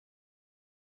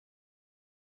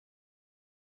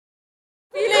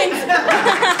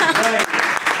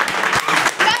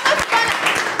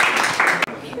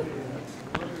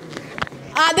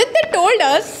Aditya told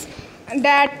us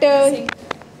that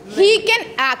he can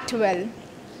act well.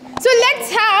 So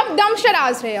let's have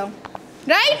Damsharaz here.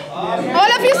 Right?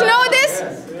 All of you know this?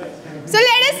 So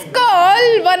let us call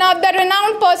one of the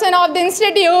renowned person of the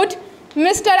institute,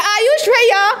 Mr. Ayush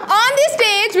Bhaiya, on the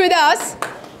stage with us,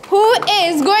 who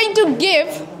is going to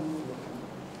give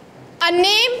a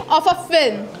name of a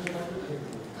film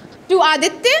to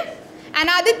Aditya, and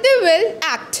Aditya will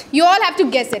act. You all have to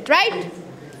guess it, right?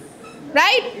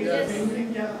 Right? Yes.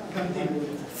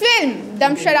 Film,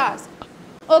 Damsharaz.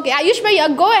 Okay, Ayush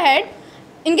Bhaiya, go ahead.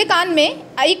 इनके कान में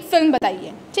एक film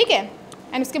बताइए, ठीक है?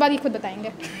 And उसके बाद ये खुद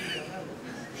बताएंगे.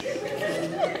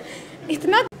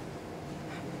 इतना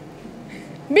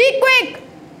Be quick.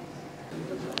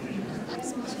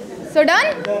 So done?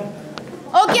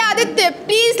 Okay, Aditya,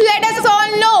 please let us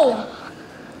all know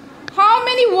how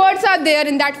many words are there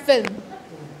in that film.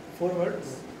 4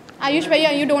 words. Ayush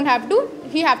Bhaiya, you don't have to.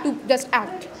 He have to just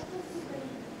act.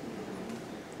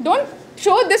 Don't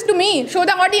show this to me. Show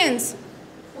the audience.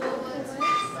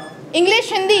 English,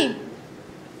 Hindi.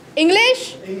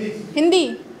 English? English.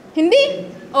 Hindi. Hindi?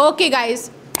 Okay,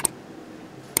 guys.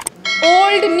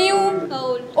 Old, new.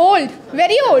 Old. Old.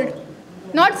 Very old.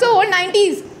 Not so old.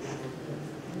 90s.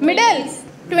 Middle.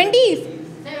 20s.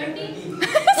 70s.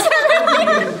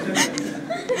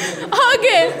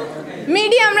 Okay.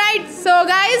 Medium, right? So,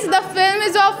 guys, the film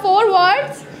is of 4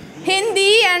 words.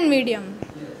 Hindi and medium.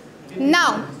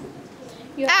 Now,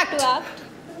 You have to act.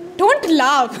 Don't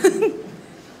laugh.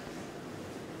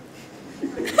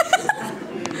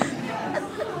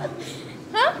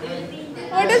 Huh?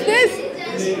 What is this?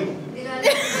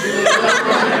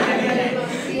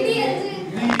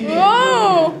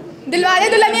 Oh, Dilwale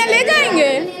Dulhania ले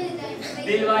जाएंगे.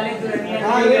 दिलवाले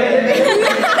दुल्हनिया ले गए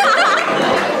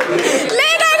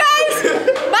guys.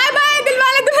 Bye bye.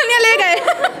 Dilwale Dulhania ले गए.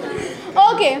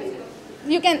 Okay,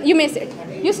 you may sit.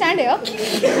 You stand here.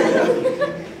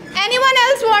 Anyone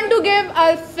else want to give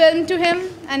a film to him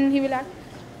and he will act?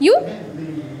 You?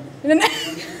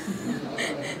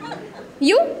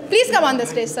 You? Please come on the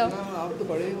stage, sir. आप तो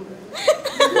बड़े हो.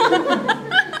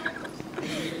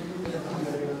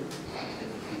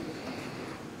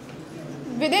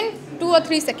 Within 2 or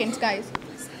 3 seconds, guys.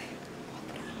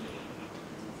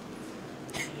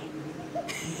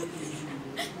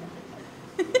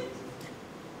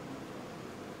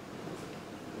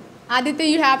 Aditya,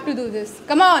 you have to do this.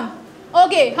 Come on.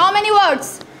 Okay, how many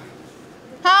words?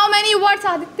 How many words,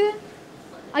 Aditya?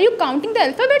 Are you counting the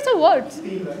alphabets or words?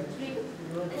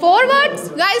 4 words?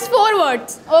 Guys, 4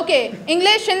 words. Okay.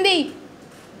 English, Hindi.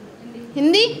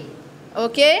 Hindi?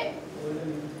 Okay.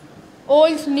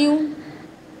 Old, new.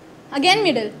 Again,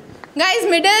 middle. Guys,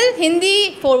 middle,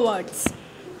 Hindi, 4 words.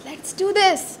 Let's do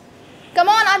this. Come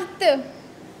on, Aditya.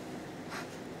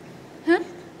 Huh?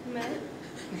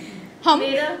 Hum.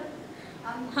 मेरा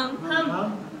हम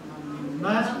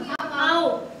आओ.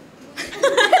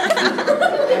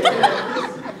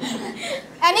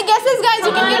 Any guesses, guys?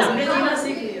 You can guess.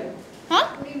 Huh?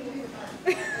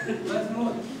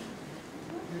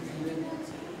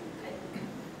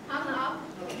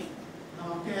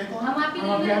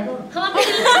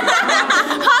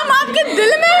 हम आपके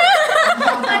दिल में हैं.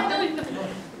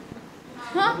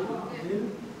 हाँ?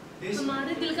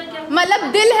 हमारे दिल का क्या मतलब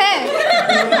दिल है.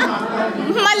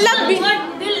 मतलब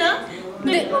दिल ना.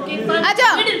 Okay, अच्छा.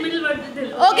 middle word दिल.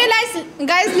 Okay,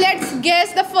 guys, let's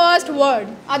guess the first word.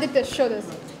 Aditya, show this.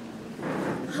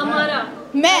 हमारा.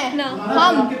 मैं.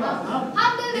 हम.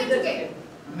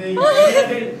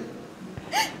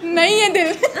 नहीं नहीं है दिल.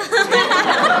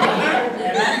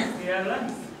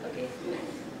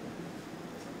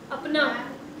 अपना.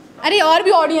 अरे और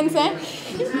भी ऑडियंस हैं.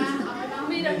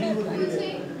 मेरा.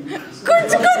 कुछ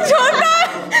होता है.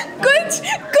 कुछ.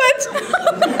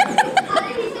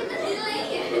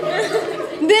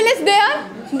 Dil is there.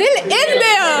 Dil is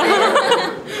there.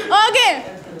 Okay.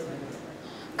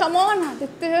 Come on,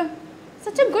 Aditya.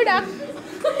 Such a good act.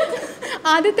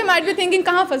 Aditya might be thinking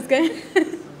कहाँ फंस गए.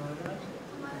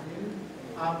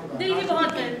 दिल की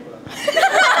बहुत है.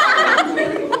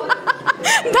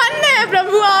 धन्य है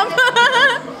प्रभु आप.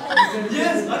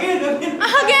 Yes,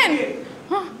 Again.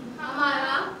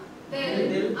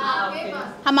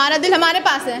 हमारा दिल हमारे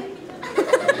पास है.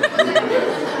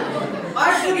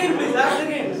 8 सेकंड प्लीज. 8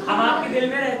 सेकंड. हम आपके दिल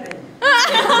में रहते हैं.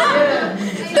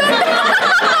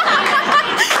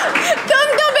 तुम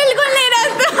तो बिल्कुल नहीं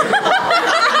रहते.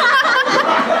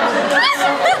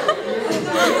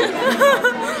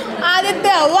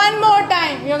 Aditya, one more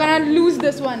time. You're gonna lose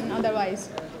this one otherwise.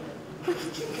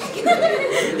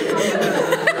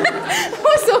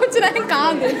 वो सोच रहे हैं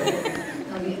कहाँ गए।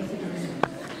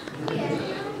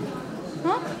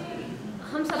 हाँ?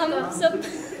 हम सब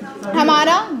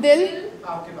हमारा दिल।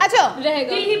 अच्छा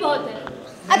रहेगा। दिल ही बहुत है।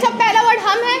 अच्छा, पहला वर्ड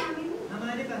हम है,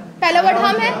 पहला वर्ड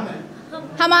हम है,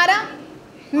 हमारा,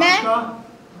 मैं,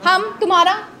 हम,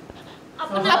 तुम्हारा,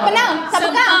 अपना,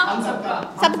 सबका,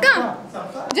 सबका,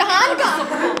 जहान का,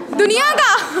 दुनिया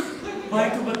का। भाई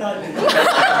तू बता दे।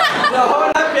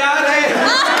 प्यार है।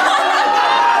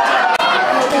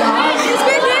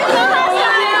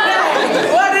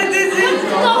 What is this?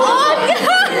 कहो।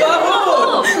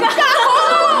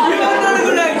 You are not a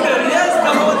good actor. Yes,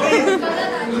 कहो please.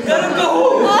 करो कहो।